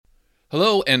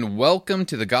Hello and welcome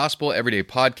to the Gospel Everyday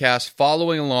Podcast,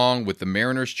 following along with the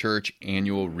Mariners Church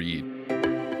annual read.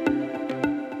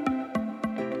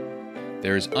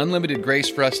 There is unlimited grace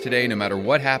for us today, no matter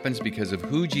what happens, because of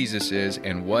who Jesus is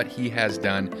and what he has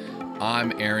done.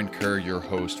 I'm Aaron Kerr, your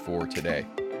host for today.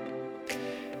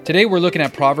 Today we're looking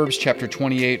at Proverbs chapter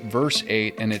 28, verse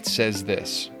 8, and it says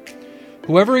this: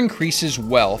 "Whoever increases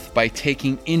wealth by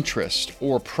taking interest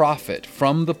or profit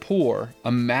from the poor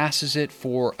amasses it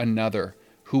for another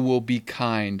who will be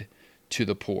kind to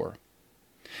the poor."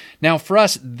 Now, for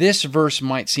us, this verse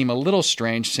might seem a little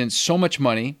strange since so much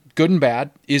money, good and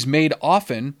bad, is made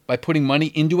often by putting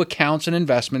money into accounts and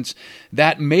investments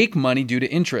that make money due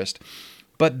to interest.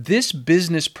 But this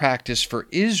business practice for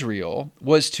Israel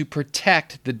was to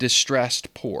protect the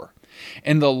distressed poor.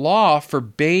 And the law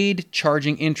forbade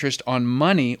charging interest on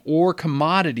money or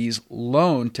commodities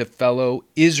loaned to fellow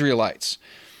Israelites.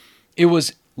 It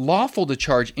was lawful to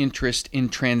charge interest in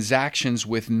transactions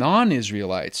with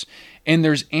non-Israelites, and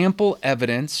there's ample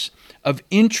evidence of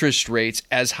interest rates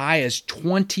as high as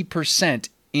 20%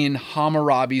 in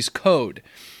Hammurabi's Code,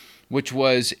 which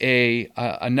was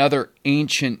another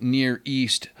ancient Near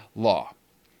East law.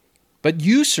 But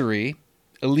usury,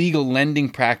 illegal lending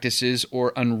practices,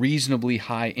 or unreasonably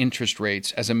high interest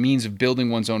rates as a means of building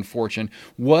one's own fortune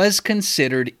was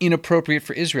considered inappropriate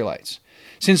for Israelites,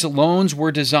 since loans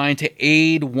were designed to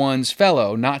aid one's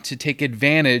fellow, not to take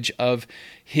advantage of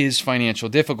his financial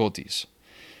difficulties.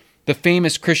 The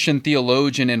famous Christian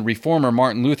theologian and reformer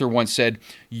Martin Luther once said,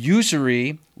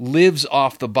 "Usury lives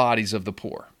off the bodies of the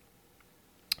poor."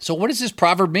 So what does this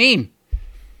proverb mean?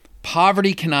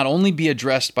 Poverty can not only be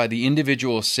addressed by the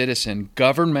individual citizen,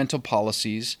 governmental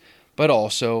policies, but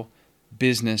also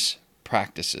business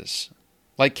practices.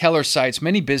 Like Keller cites,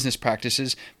 many business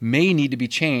practices may need to be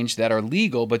changed that are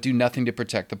legal but do nothing to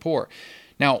protect the poor.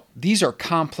 Now, these are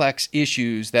complex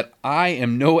issues that I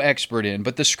am no expert in,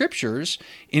 but the scriptures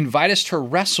invite us to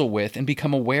wrestle with and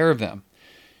become aware of them.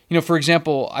 For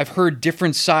example, I've heard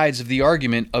different sides of the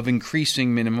argument of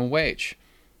increasing minimum wage.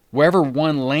 Wherever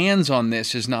one lands on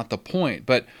this is not the point,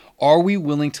 but are we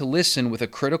willing to listen with a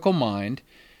critical mind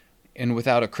and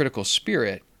without a critical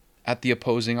spirit at the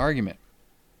opposing argument?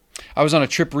 I was on a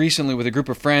trip recently with a group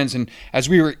of friends, and as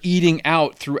we were eating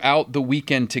out throughout the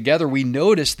weekend together, we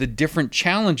noticed the different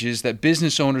challenges that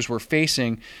business owners were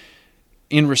facing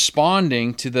in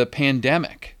responding to the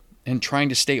pandemic and trying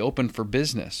to stay open for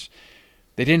business.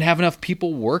 They didn't have enough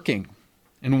people working.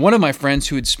 And one of my friends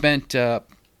who had spent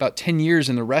about 10 years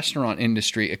in the restaurant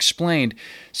industry explained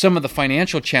some of the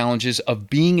financial challenges of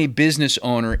being a business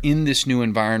owner in this new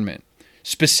environment,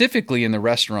 specifically in the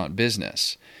restaurant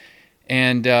business.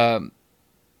 And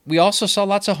we also saw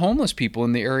lots of homeless people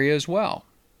in the area as well.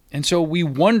 And so we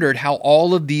wondered how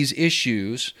all of these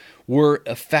issues were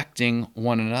affecting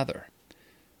one another.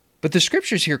 But the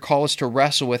scriptures here call us to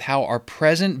wrestle with how our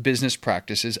present business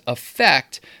practices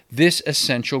affect this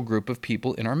essential group of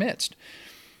people in our midst.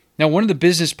 Now, one of the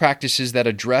business practices that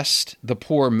addressed the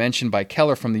poor mentioned by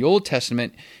Keller from the Old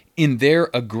Testament in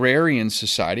their agrarian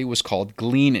society was called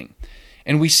gleaning.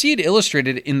 And we see it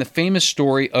illustrated in the famous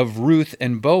story of Ruth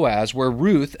and Boaz, where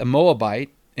Ruth, a Moabite,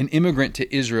 an immigrant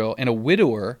to Israel, and a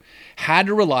widower, had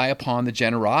to rely upon the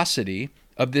generosity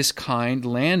of this kind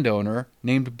landowner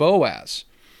named Boaz,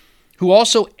 who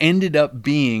also ended up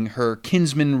being her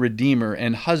kinsman redeemer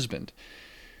and husband.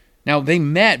 Now, they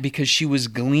met because she was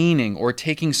gleaning or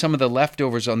taking some of the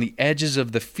leftovers on the edges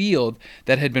of the field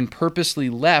that had been purposely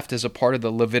left as a part of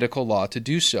the Levitical law to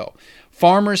do so.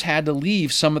 Farmers had to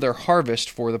leave some of their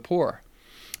harvest for the poor.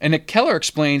 And Keller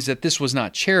explains that this was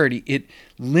not charity. It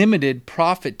limited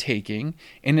profit-taking,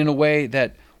 and in a way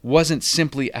that wasn't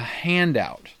simply a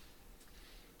handout.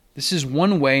 This is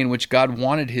one way in which God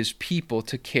wanted his people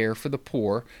to care for the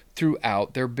poor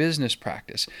throughout their business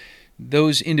practice.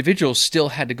 Those individuals still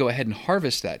had to go ahead and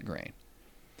harvest that grain.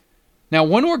 Now,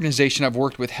 one organization I've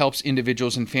worked with helps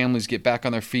individuals and families get back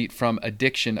on their feet from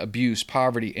addiction, abuse,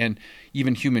 poverty, and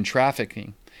even human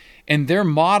trafficking. And their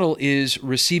model is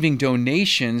receiving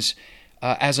donations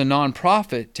as a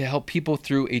nonprofit to help people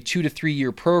through a 2 to 3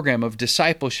 year program of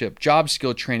discipleship, job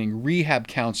skill training, rehab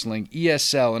counseling,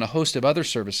 ESL, and a host of other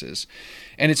services.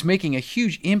 And it's making a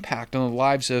huge impact on the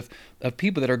lives of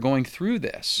people that are going through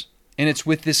this. And it's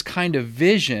with this kind of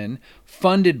vision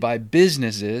funded by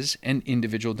businesses and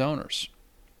individual donors.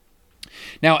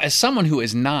 Now, as someone who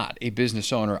is not a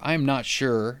business owner, I'm not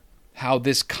sure how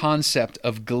this concept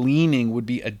of gleaning would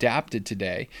be adapted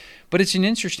today, but it's an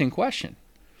interesting question.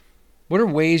 What are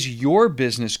ways your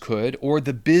business could, or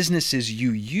the businesses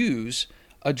you use,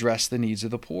 address the needs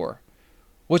of the poor?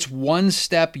 What's one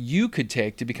step you could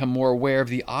take to become more aware of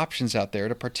the options out there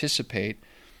to participate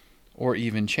or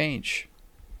even change?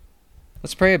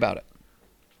 Let's pray about it.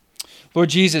 Lord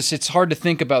Jesus, it's hard to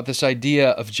think about this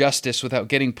idea of justice without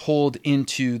getting pulled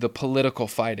into the political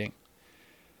fighting.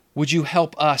 Would you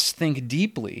help us think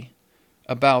deeply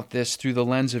about this through the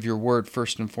lens of your word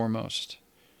first and foremost?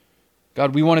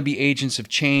 God, we want to be agents of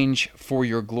change for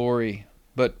your glory,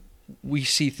 but we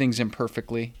see things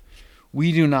imperfectly.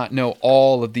 We do not know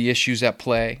all of the issues at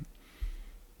play,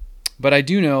 but I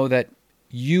do know that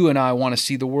you and I want to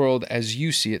see the world as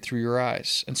you see it through your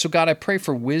eyes. And so, God, I pray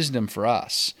for wisdom for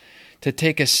us to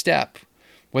take a step,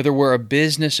 whether we're a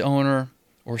business owner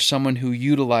or someone who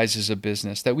utilizes a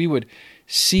business, that we would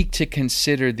seek to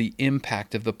consider the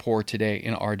impact of the poor today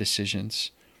in our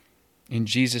decisions. In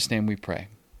Jesus' name we pray.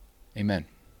 Amen.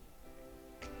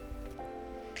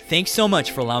 Thanks so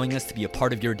much for allowing us to be a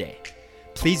part of your day.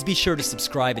 Please be sure to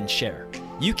subscribe and share.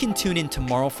 You can tune in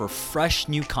tomorrow for fresh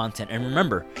new content. And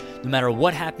remember, no matter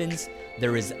what happens,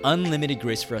 there is unlimited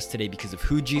grace for us today because of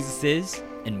who Jesus is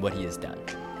and what he has done.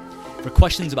 For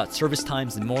questions about service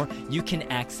times and more, you can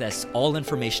access all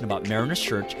information about Mariners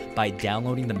Church by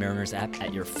downloading the Mariners app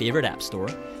at your favorite app store,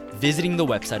 visiting the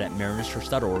website at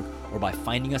marinerschurch.org, or by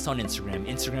finding us on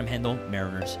Instagram handle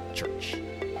Mariners Church.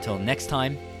 Till next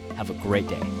time, have a great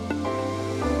day.